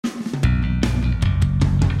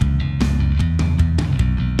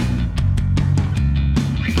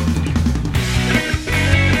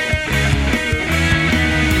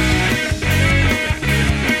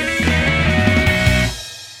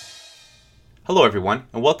Hello, everyone,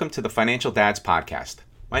 and welcome to the Financial Dads Podcast.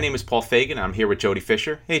 My name is Paul Fagan, and I'm here with Jody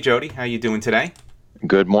Fisher. Hey, Jody, how you doing today?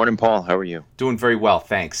 Good morning, Paul. How are you? Doing very well,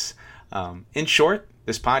 thanks. In short,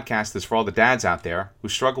 this podcast is for all the dads out there who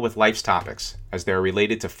struggle with life's topics as they're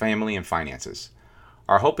related to family and finances.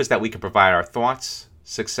 Our hope is that we can provide our thoughts,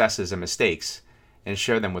 successes, and mistakes and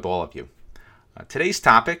share them with all of you. Today's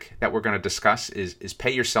topic that we're going to discuss is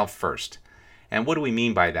pay yourself first. And what do we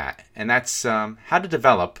mean by that? And that's how to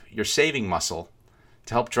develop your saving muscle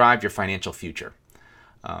to help drive your financial future.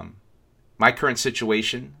 My current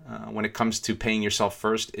situation when it comes to paying yourself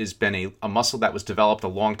first has been a muscle that was developed a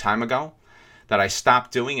long time ago that I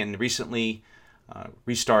stopped doing and recently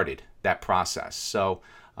restarted that process. So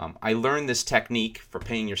I learned this technique for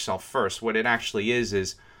paying yourself first. What it actually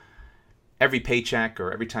is every paycheck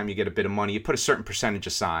or every time you get a bit of money, you put a certain percentage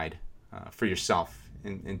aside for yourself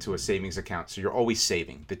into a savings account. So you're always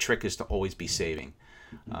saving. The trick is to always be saving.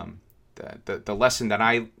 The lesson that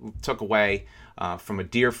I took away from a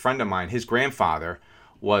dear friend of mine, his grandfather,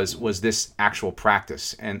 was this actual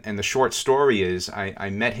practice. And the short story is I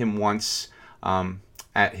met him once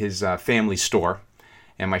at his family store.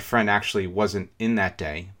 And my friend actually wasn't in that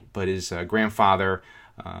day, but his grandfather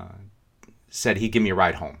said he'd give me a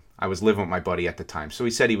ride home. I was living with my buddy at the time, so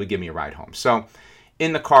he said he would give me a ride home. So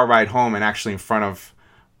in the car ride home and actually in front of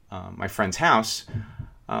my friend's house,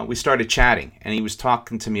 we started chatting, and he was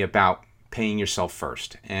talking to me about paying yourself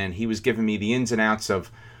first. And he was giving me the ins and outs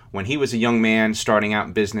of when he was a young man starting out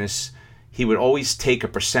in business, he would always take a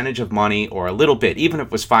percentage of money or a little bit, even if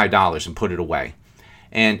it was $5, and put it away.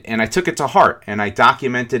 And I took it to heart, and I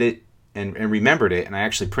documented it and remembered it, and I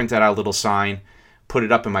actually printed out a little sign, put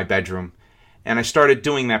it up in my bedroom, and I started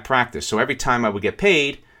doing that practice. So every time I would get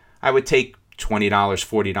paid, I would take $20,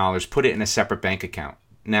 $40, put it in a separate bank account.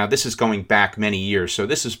 Now, this is going back many years, so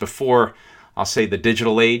this is before, I'll say, the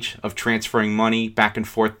digital age of transferring money back and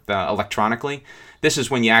forth electronically. This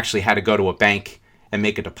is when you actually had to go to a bank and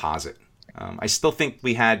make a deposit. I still think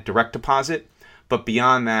we had direct deposit, but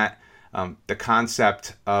beyond that, the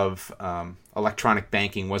concept of electronic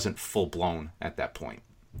banking wasn't full-blown at that point.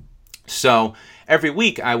 So every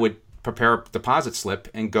week I would prepare a deposit slip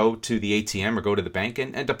and go to the ATM or go to the bank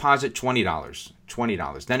and deposit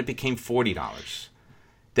 $20. Then it became $40.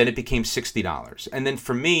 Then it became $60. And then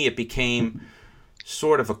for me, it became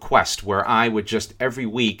sort of a quest where I would just every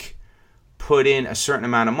week put in a certain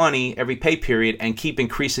amount of money every pay period and keep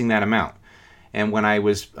increasing that amount. And when I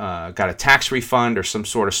was got a tax refund or some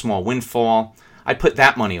sort of small windfall, I put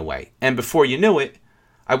that money away. And before you knew it,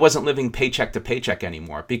 I wasn't living paycheck to paycheck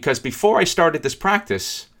anymore. Because before I started this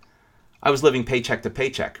practice, I was living paycheck to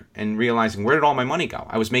paycheck and realizing, where did all my money go?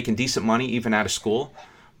 I was making decent money even out of school.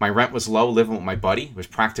 My rent was low, living with my buddy. It was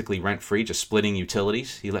practically rent-free, just splitting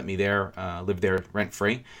utilities. He let me live there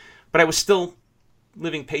rent-free. But I was still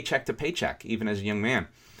living paycheck to paycheck, even as a young man.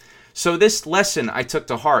 So this lesson I took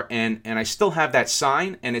to heart, and I still have that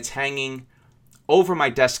sign, and it's hanging over my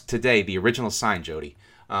desk today, the original sign, Jody,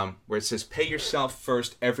 where it says, pay yourself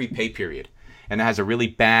first every pay period. And it has a really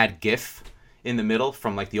bad GIF in the middle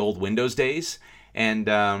from like the old Windows days. And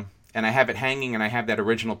I have it hanging, and I have that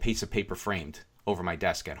original piece of paper framed over my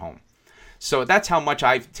desk at home. So that's how much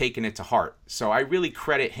I've taken it to heart. So I really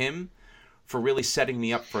credit him for really setting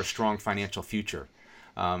me up for a strong financial future.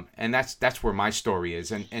 And that's where my story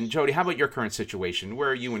is. And Jody, how about your current situation? Where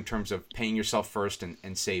are you in terms of paying yourself first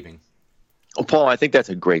and saving? Well, Paul, I think that's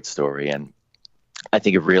a great story. And I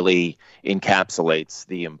think it really encapsulates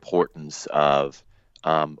the importance of,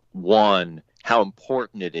 one, how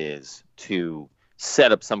important it is to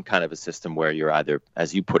set up some kind of a system where you're either,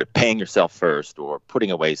 as you put it, paying yourself first or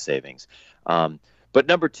putting away savings. But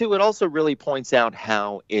number two, it also really points out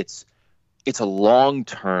how it's a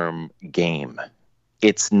long-term game.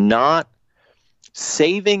 It's not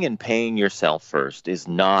saving and paying yourself first is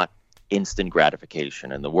not instant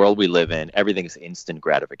gratification. In the world we live in, everything is instant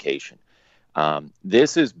gratification.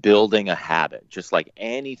 This is building a habit, just like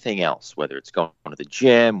anything else, whether it's going to the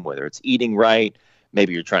gym, whether it's eating right.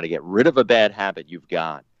 Maybe you're trying to get rid of a bad habit you've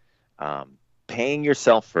got. Paying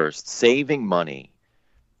yourself first, saving money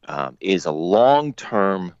is a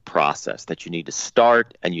long-term process that you need to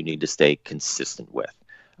start and you need to stay consistent with.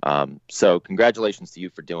 So congratulations to you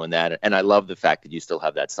for doing that. And I love the fact that you still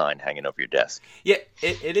have that sign hanging over your desk. Yeah,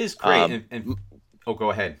 it is great. Go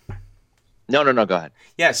ahead. No, go ahead.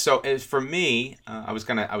 Yeah, so for me, I was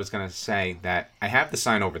gonna say that I have the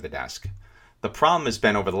sign over the desk. The problem has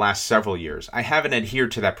been over the last several years, I haven't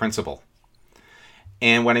adhered to that principle.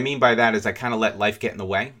 And what I mean by that is I kind of let life get in the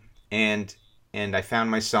way. And I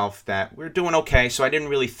found myself that we're doing okay, so I didn't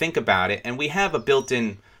really think about it. And we have a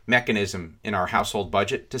built-in mechanism in our household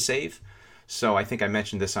budget to save. So I think I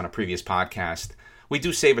mentioned this on a previous podcast. We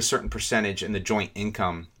do save a certain percentage in the joint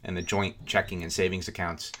income and the joint checking and savings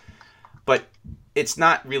accounts, but it's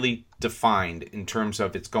not really defined in terms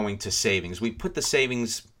of it's going to savings. We put the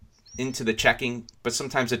savings into the checking, but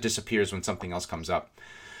sometimes it disappears when something else comes up.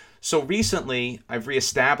 So recently, I've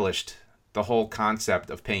reestablished the whole concept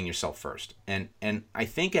of paying yourself first, and I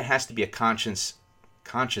think it has to be a conscious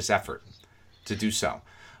effort to do so.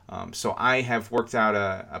 So I have worked out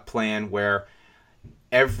a plan where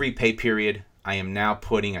every pay period, I am now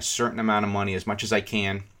putting a certain amount of money, as much as I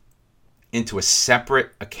can, into a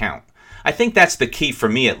separate account. I think that's the key for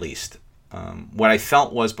me, at least. What I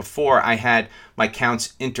felt was before I had my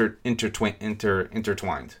accounts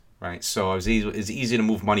intertwined, right? So it was easy to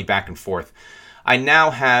move money back and forth. I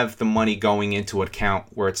now have the money going into an account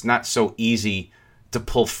where it's not so easy to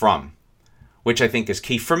pull from, which I think is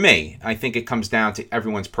key for me. I think it comes down to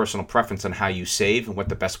everyone's personal preference on how you save and what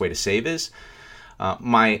the best way to save is.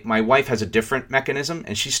 My wife has a different mechanism,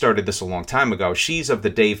 and she started this a long time ago. She's of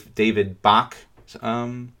the David Bach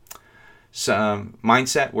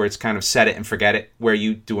mindset, where it's kind of set it and forget it, where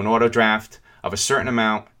you do an auto draft of a certain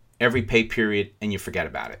amount every pay period and you forget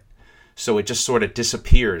about it. So it just sort of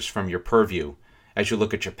disappears from your purview as you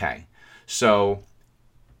look at your pay. So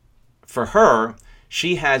for her,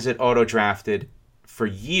 she has it auto drafted for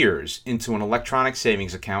years into an electronic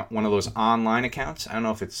savings account, one of those online accounts. I don't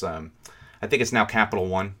know if it's, I think it's now Capital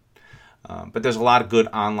One. But there's a lot of good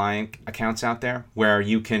online accounts out there where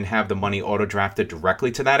you can have the money auto drafted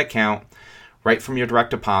directly to that account right from your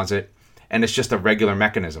direct deposit, and it's just a regular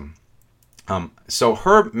mechanism. So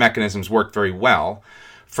her mechanisms work very well.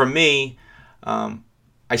 For me,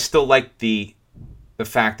 I still like the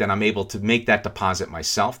fact that I'm able to make that deposit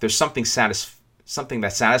myself. There's something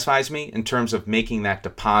that satisfies me in terms of making that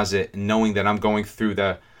deposit and knowing that I'm going through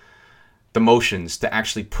the motions to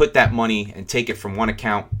actually put that money and take it from one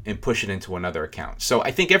account and push it into another account. So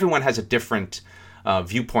I think everyone has a different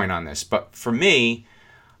viewpoint on this. But for me,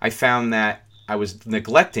 I found that I was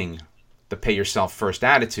neglecting the pay yourself first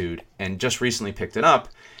attitude and just recently picked it up.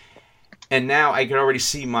 And now I can already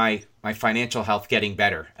see my financial health getting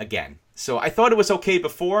better again. So I thought it was okay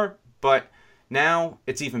before, but now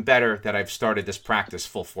it's even better that I've started this practice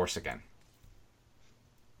full force again.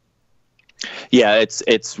 Yeah,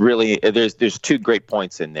 it's really, there's two great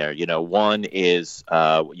points in there. One is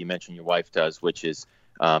what you mentioned your wife does, which is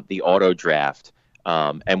the auto draft,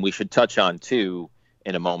 and we should touch on too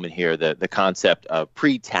in a moment here the concept of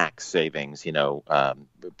pre-tax savings.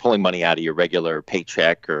 Pulling money out of your regular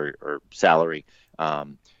paycheck or salary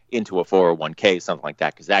into a 401k, something like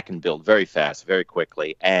that, because that can build very fast, very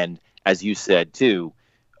quickly, and as you said too.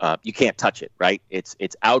 You can't touch it, right? It's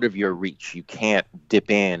out of your reach. You can't dip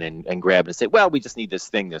in and grab and say, well, we just need this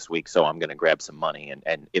thing this week, so I'm going to grab some money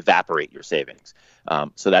and evaporate your savings.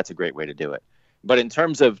 So that's a great way to do it. But in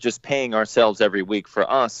terms of just paying ourselves every week, for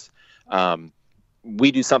us,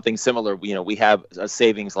 we do something similar. We have a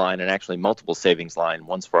savings line, and actually multiple savings line,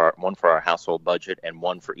 one for our household budget and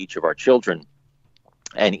one for each of our children.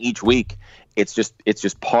 And each week, it's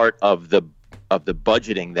just part of the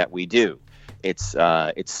budgeting that we do. It's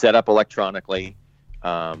set up electronically.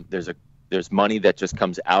 There's money that just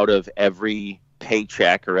comes out of every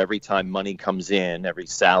paycheck, or every time money comes in, every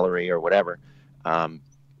salary or whatever.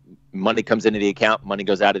 Money comes into the account, money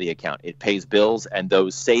goes out of the account. It pays bills, and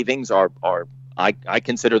those savings are I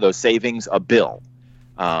consider those savings a bill.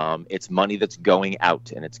 It's money that's going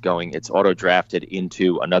out, and it's auto drafted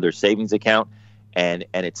into another savings account, and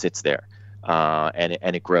it sits there,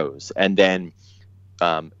 and it grows, and then.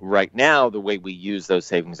 Right now, the way we use those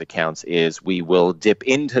savings accounts is we will dip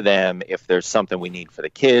into them if there's something we need for the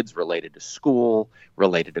kids related to school,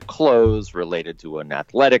 related to clothes, related to an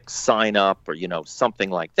athletics sign up, or something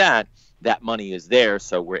like that. That money is there,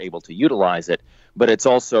 so we're able to utilize it. But it's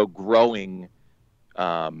also growing,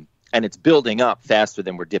 and it's building up faster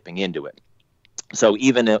than we're dipping into it. So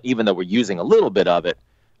even though we're using a little bit of it,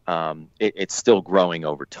 it's still growing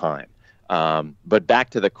over time. But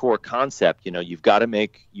back to the core concept, you've got to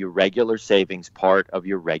make your regular savings part of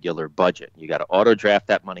your regular budget. You got to auto draft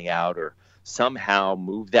that money out, or somehow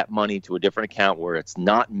move that money to a different account where it's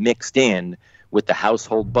not mixed in with the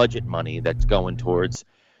household budget money that's going towards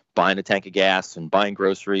buying a tank of gas and buying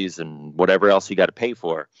groceries and whatever else you got to pay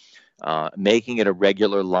for. Making it a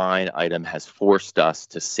regular line item has forced us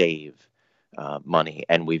to save money,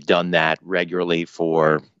 and we've done that regularly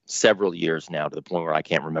for several years now, to the point where I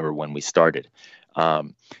can't remember when we started.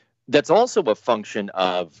 That's also a function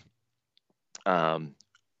of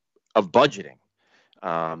budgeting.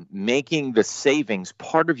 Making the savings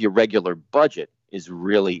part of your regular budget is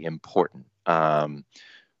really important.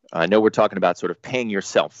 I know we're talking about sort of paying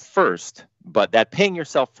yourself first, but that paying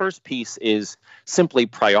yourself first piece is simply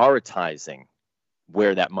prioritizing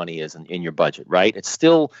where that money is in your budget, right? It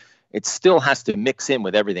still has to mix in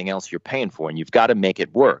with everything else you're paying for, and you've got to make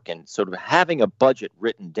it work. And sort of having a budget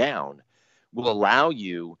written down will allow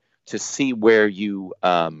you to see where you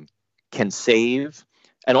can save,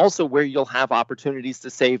 and also where you'll have opportunities to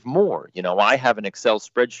save more. I have an Excel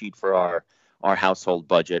spreadsheet for our household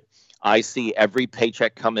budget. I see every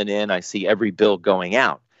paycheck coming in. I see every bill going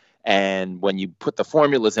out. And when you put the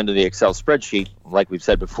formulas into the Excel spreadsheet, like we've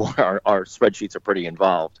said before, our spreadsheets are pretty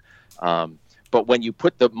involved. But when you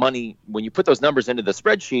put those numbers into the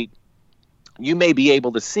spreadsheet, you may be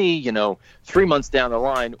able to see, 3 months down the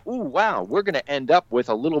line, ooh, wow, we're going to end up with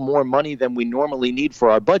a little more money than we normally need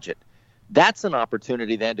for our budget. That's an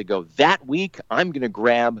opportunity then to go, that week, I'm going to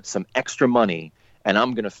grab some extra money and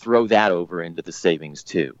I'm going to throw that over into the savings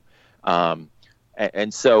too.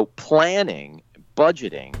 And so planning,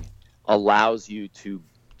 budgeting allows you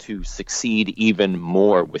to succeed even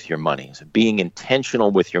more with your money. So being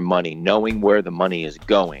intentional with your money, knowing where the money is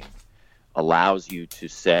going, allows you to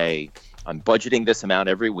say, I'm budgeting this amount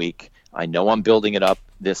every week. I know I'm building it up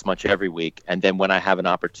this much every week. And then when I have an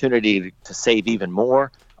opportunity to save even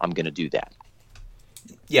more, I'm going to do that.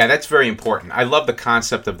 Yeah, that's very important. I love the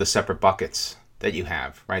concept of the separate buckets that you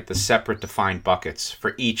have, right? The separate defined buckets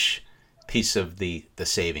for each piece of the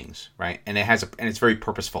savings, right? And it's very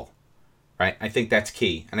purposeful, right? I think that's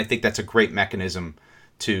key. And I think that's a great mechanism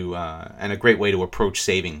and a great way to approach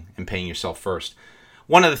saving and paying yourself first.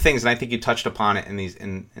 One of the things, and I think you touched upon it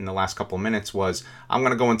in the last couple of minutes, was I'm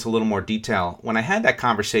going to go into a little more detail. When I had that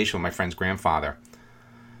conversation with my friend's grandfather,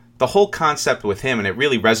 the whole concept with him, and it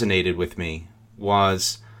really resonated with me,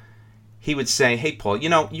 was he would say, hey, Paul,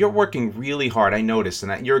 you're working really hard. I noticed,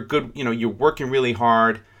 and that you're good, you're working really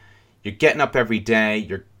hard. You're getting up every day.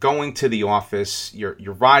 You're going to the office. You're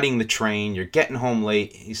riding the train. You're getting home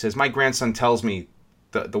late. He says, my grandson tells me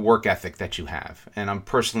the work ethic that you have, and I'm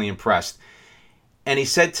personally impressed. And he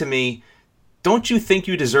said to me, don't you think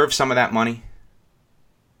you deserve some of that money?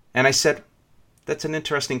 And I said, that's an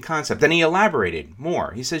interesting concept. Then he elaborated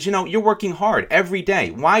more. He says, you're working hard every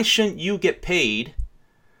day. Why shouldn't you get paid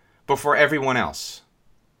before everyone else,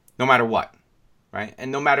 no matter what, right?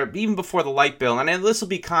 And no matter, even before the light bill, and this will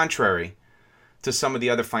be contrary to some of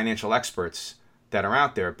the other financial experts that are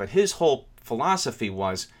out there, but his whole philosophy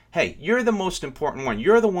was, hey, you're the most important one.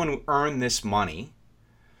 You're the one who earned this money.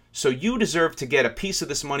 So you deserve to get a piece of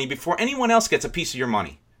this money before anyone else gets a piece of your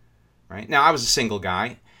money, right? Now, I was a single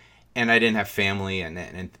guy, and I didn't have family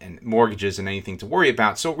and mortgages and anything to worry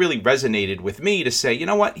about, so it really resonated with me to say, you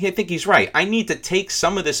know what, I think he's right. I need to take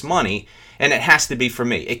some of this money, and it has to be for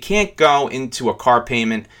me. It can't go into a car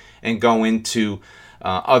payment and go into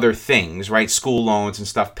other things, right? School loans and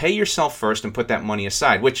stuff. Pay yourself first and put that money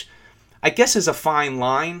aside, which I guess is a fine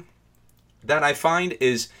line that I find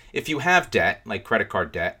is if you have debt, like credit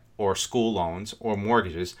card debt, or school loans, or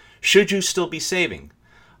mortgages, should you still be saving?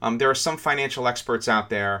 There are some financial experts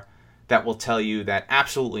out there that will tell you that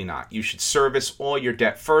absolutely not. You should service all your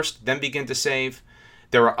debt first, then begin to save.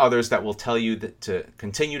 There are others that will tell you that to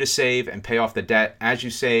continue to save and pay off the debt as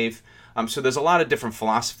you save. So there's a lot of different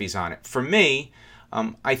philosophies on it. For me,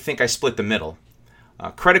 I think I split the middle.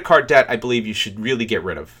 Credit card debt, I believe you should really get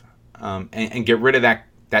rid of, and get rid of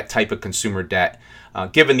that type of consumer debt,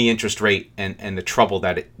 given the interest rate and the trouble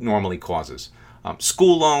that it normally causes.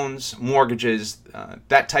 School loans, mortgages,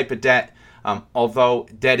 that type of debt, although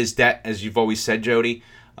debt is debt, as you've always said, Jody,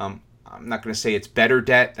 I'm not going to say it's better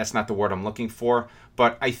debt. That's not the word I'm looking for.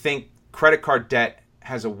 But I think credit card debt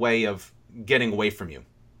has a way of getting away from you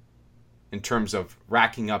in terms of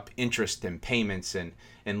racking up interest and payments and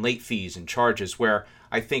late fees and charges, where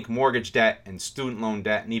I think mortgage debt and student loan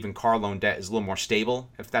debt and even car loan debt is a little more stable,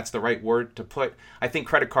 if that's the right word to put. I think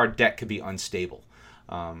credit card debt could be unstable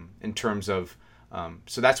in terms of,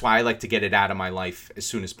 so that's why I like to get it out of my life as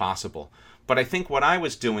soon as possible. But I think what I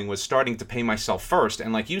was doing was starting to pay myself first.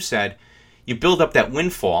 And like you said, you build up that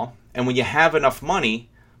windfall, and when you have enough money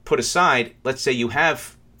put aside, let's say you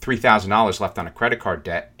have $3,000 left on a credit card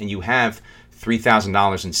debt and you have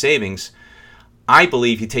 $3,000 in savings, I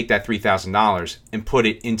believe you take that $3,000 and put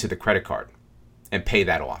it into the credit card and pay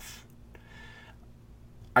that off.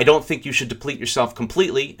 I don't think you should deplete yourself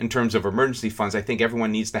completely in terms of emergency funds. I think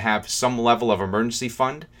everyone needs to have some level of emergency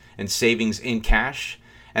fund and savings in cash.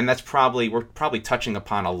 And we're probably touching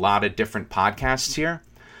upon a lot of different podcasts here.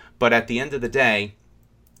 But at the end of the day,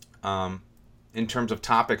 in terms of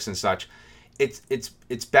topics and such,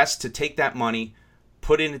 it's best to take that money,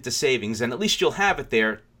 put it into savings, and at least you'll have it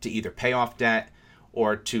there to either pay off debt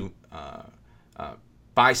or to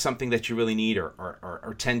buy something that you really need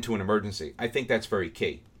or tend to an emergency. I think that's very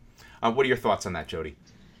key. What are your thoughts on that, Jody?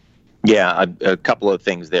 Yeah, a couple of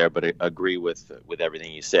things there, but I agree with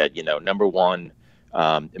everything you said. Number one,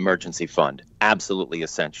 emergency fund, absolutely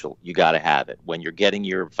essential. You got to have it. When you're getting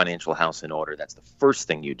your financial house in order, that's the first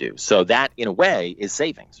thing you do. So that, in a way, is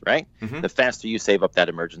savings, right? Mm-hmm. The faster you save up that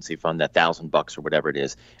emergency fund, that $1,000 or whatever it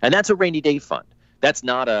is, and that's a rainy day fund. That's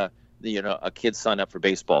not a kid sign up for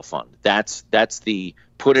baseball fund. That's the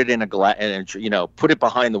put it in a glass and put it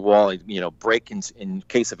behind the wall. Break in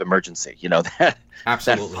case of emergency. That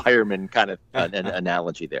absolutely that fireman kind of an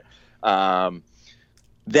analogy there.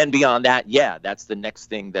 Then beyond that, that's the next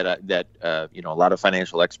thing that a lot of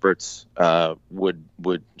financial experts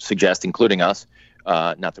would suggest, including us.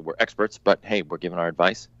 Not that we're experts, but hey, we're giving our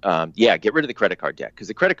advice. Get rid of the credit card debt, because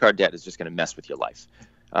the credit card debt is just going to mess with your life.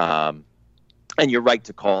 And you're right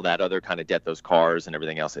to call that other kind of debt, those cars and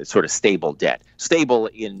everything else, it's sort of stable debt. Stable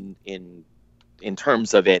in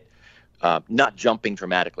terms of it not jumping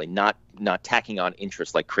dramatically, not tacking on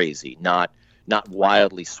interest like crazy, not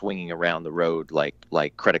wildly swinging around the road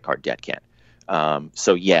like credit card debt can.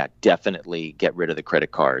 Definitely get rid of the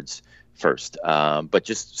credit cards first. But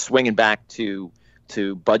just swinging back to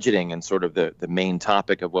budgeting and sort of the main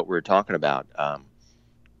topic of what we were talking about.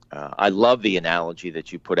 I love the analogy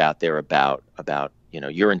that you put out there about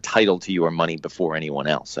you're entitled to your money before anyone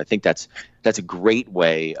else. I think that's a great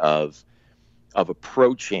way of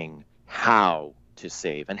approaching how to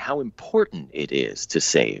save and how important it is to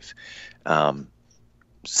save.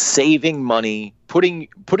 Saving money,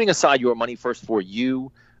 putting aside your money first for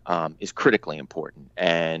you is critically important,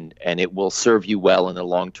 and it will serve you well in the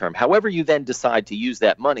long term. However you then decide to use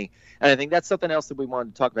that money. And I think that's something else that we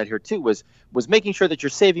wanted to talk about here too, was making sure that you're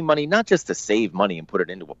saving money, not just to save money and put it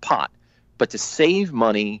into a pot, but to save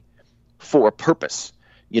money for a purpose.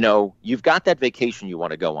 You've got that vacation you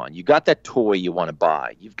want to go on. You got that toy you want to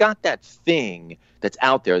buy. You've got that thing that's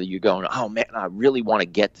out there that you're going, oh man, I really want to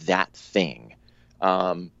get that thing.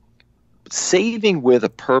 Saving with a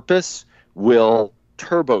purpose will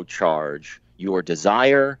turbocharge your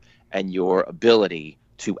desire and your ability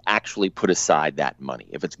to actually put aside that money.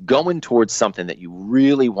 If it's going towards something that you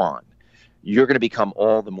really want, you're going to become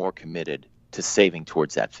all the more committed to saving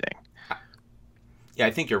towards that thing. Yeah,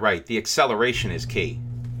 I think you're right. The acceleration is key,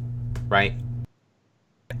 right?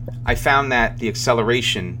 I found that the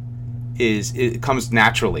acceleration it comes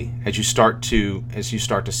naturally as you start to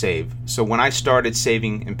save. So when I started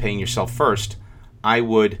saving and paying yourself first, I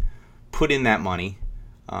would put in that money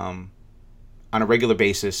on a regular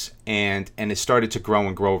basis, and it started to grow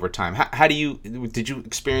and grow over time. How did you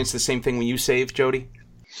experience the same thing when you saved, Jody?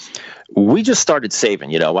 We just started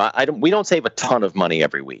saving. We don't save a ton of money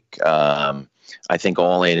every week. I think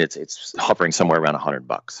all in it's hovering somewhere around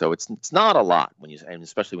 $100. So it's not a lot and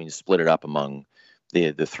especially when you split it up among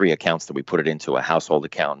the three accounts that we put it into, a household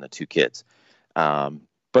account and the two kids.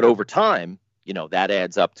 But over time, that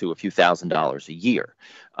adds up to a few $1,000s a year.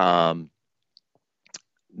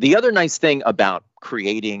 The other nice thing about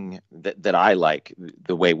creating that I like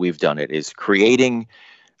the way we've done it is creating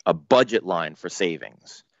a budget line for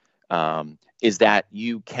savings. Is that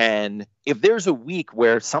you can, if there's a week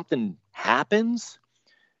where something happens,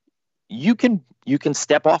 you can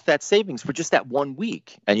step off that savings for just that 1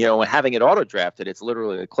 week. And having it auto drafted, it's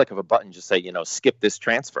literally a click of a button. Just say skip this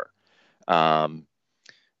transfer in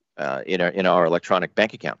our electronic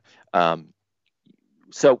bank account.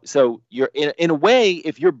 So you're in a way,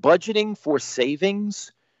 if you're budgeting for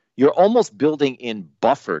savings, you're almost building in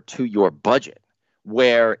buffer to your budget,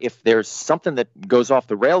 where if there's something that goes off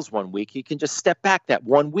the rails 1 week, you can just step back that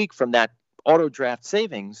 1 week from that auto draft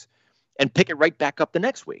savings and pick it right back up the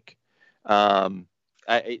next week.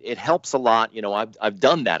 It helps a lot. I've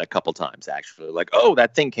done that a couple times actually. Like, oh,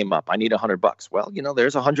 that thing came up. I need $100. Well,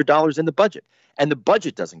 there's $100 in the budget, and the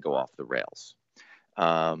budget doesn't go off the rails.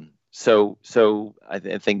 So I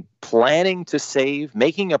think planning to save,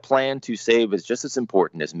 making a plan to save is just as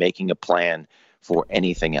important as making a plan for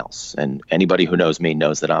anything else. And anybody who knows me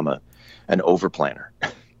knows that I'm an over planner.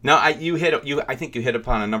 No, I think you hit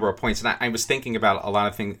upon a number of points, and I was thinking about a lot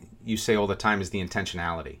of things you say all the time is the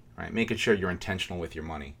intentionality, right? Making sure you're intentional with your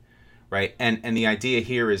money, right? And the idea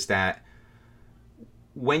here is that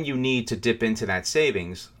when you need to dip into that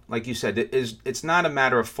savings, like you said, it's not a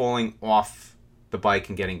matter of falling off the bike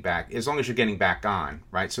and getting back, as long as you're getting back on,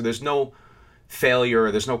 right? So there's no failure,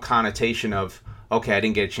 or there's no connotation of, okay, I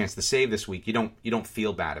didn't get a chance to save this week. You don't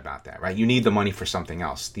feel bad about that, right? You need the money for something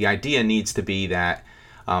else. The idea needs to be that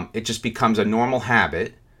it just becomes a normal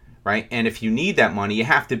habit, right? And if you need that money, you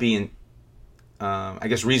have to be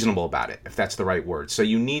reasonable about it, if that's the right word. So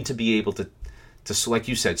you need to be able to to, like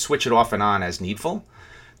you said, switch it off and on as needful.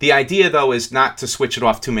 The idea, though, is not to switch it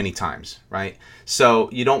off too many times, right? So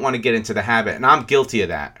you don't want to get into the habit, and I'm guilty of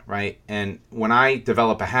that, right? And when I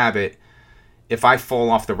develop a habit, if I fall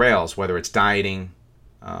off the rails, whether it's dieting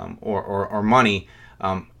or money,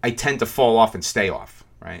 I tend to fall off and stay off,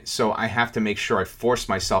 right? So I have to make sure I force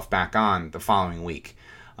myself back on the following week.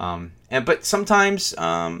 But sometimes,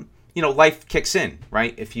 life kicks in,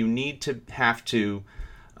 right? If you need to have to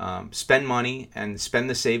spend money and spend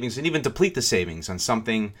the savings and even deplete the savings on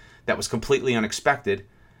something that was completely unexpected,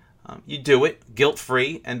 you do it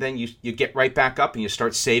guilt-free, and then you get right back up and you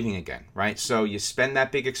start saving again, right? So you spend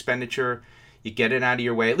that big expenditure, you get it out of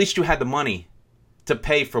your way. At least you had the money to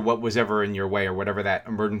pay for what was ever in your way or whatever that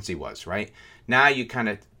emergency was, right? Now you kind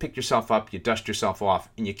of pick yourself up, you dust yourself off,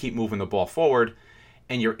 and you keep moving the ball forward,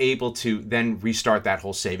 and you're able to then restart that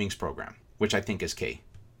whole savings program, which I think is key.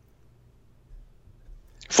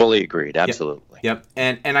 Fully agreed. Absolutely. Yep.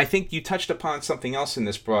 And I think you touched upon something else in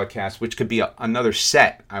this broadcast, which could be another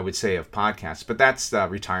set, I would say, of podcasts, but that's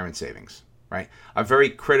retirement savings, right? A very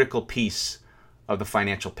critical piece of the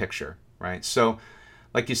financial picture, right? So,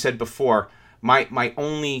 like you said before, my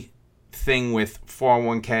only thing with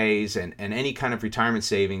 401ks and any kind of retirement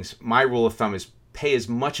savings, my rule of thumb is pay as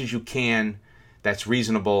much as you can that's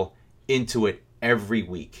reasonable into it every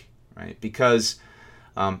week, right? Because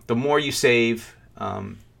the more you save,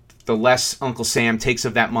 the less Uncle Sam takes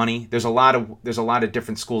of that money. There's a lot of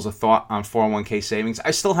different schools of thought on 401k savings.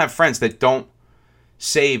 I still have friends that don't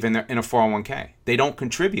save in a 401k. They don't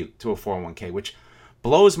contribute to a 401k, which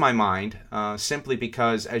blows my mind, simply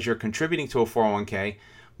because as you're contributing to a 401k,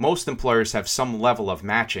 most employers have some level of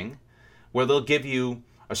matching where they'll give you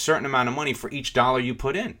a certain amount of money for each dollar you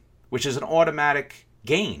put in, which is an automatic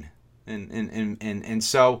gain. And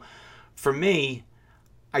so for me,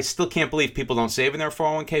 I still can't believe people don't save in their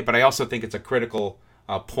 401k, but I also think it's a critical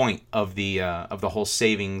point of the whole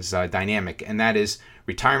savings dynamic, and that is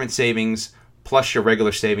retirement savings plus your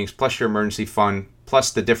regular savings plus your emergency fund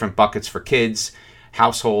plus the different buckets for kids,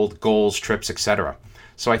 household, goals, trips, etc.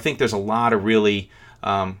 So I think there's a lot of really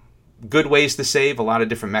good ways to save, a lot of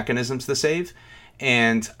different mechanisms to save,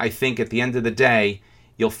 and I think at the end of the day,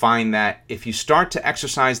 you'll find that if you start to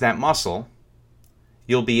exercise that muscle,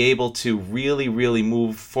 you'll be able to really, really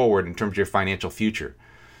move forward in terms of your financial future.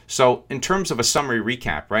 So in terms of a summary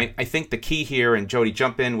recap, right, I think the key here, and Jody,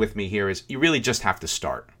 jump in with me here, is you really just have to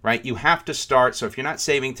start, right? You have to start. So if you're not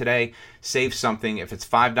saving today, save something. If it's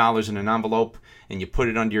 $5 in an envelope and you put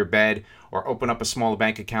it under your bed, or open up a small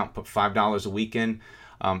bank account, put $5 a week in,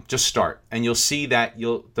 just start. And you'll see that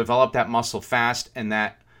you'll develop that muscle fast, and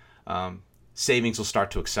that savings will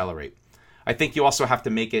start to accelerate. I think you also have to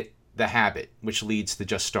make it the habit, which leads to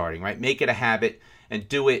just starting, right? Make it a habit and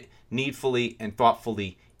do it needfully and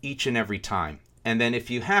thoughtfully each and every time. And then if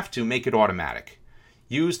you have to, make it automatic.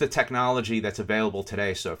 Use the technology that's available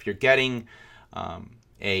today. So if you're getting an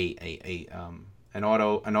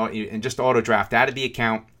auto draft out of the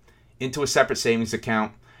account into a separate savings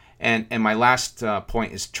account, and my last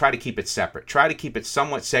point is try to keep it separate. Try to keep it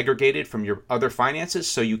somewhat segregated from your other finances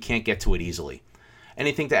so you can't get to it easily.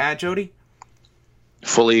 Anything to add, Jody?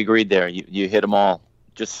 Fully agreed there. You hit them all.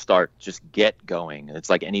 Just start. Just get going. It's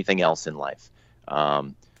like anything else in life.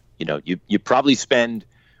 You probably spend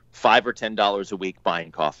 $5 or $10 a week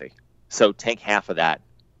buying coffee. So take half of that.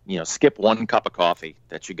 Skip one cup of coffee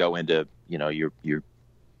that you go into, your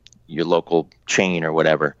local chain or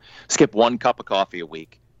whatever. Skip one cup of coffee a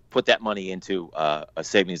week. Put that money into a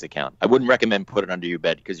savings account. I wouldn't recommend put it under your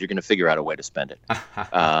bed because you're going to figure out a way to spend it.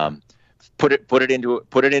 Put it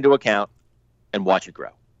into account and watch it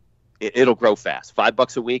grow. It'll grow fast.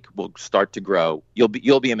 $5 a week will start to grow. You'll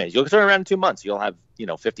be amazed. You'll turn around in 2 months. You'll have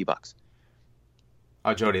 $50.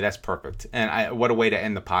 Oh, Jody, that's perfect. And what a way to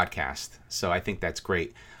end the podcast. So I think that's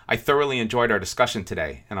great. I thoroughly enjoyed our discussion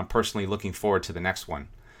today, and I'm personally looking forward to the next one.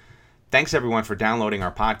 Thanks, everyone, for downloading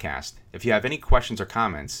our podcast. If you have any questions or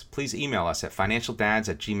comments, please email us at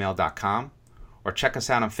financialdads@gmail.com or check us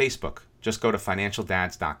out on Facebook. Just go to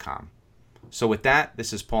financialdads.com. So with that,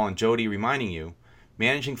 this is Paul and Jody reminding you,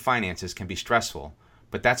 managing finances can be stressful,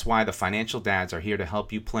 but that's why the Financial Dads are here to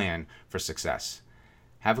help you plan for success.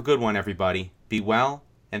 Have a good one, everybody. Be well,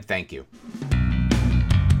 and thank you.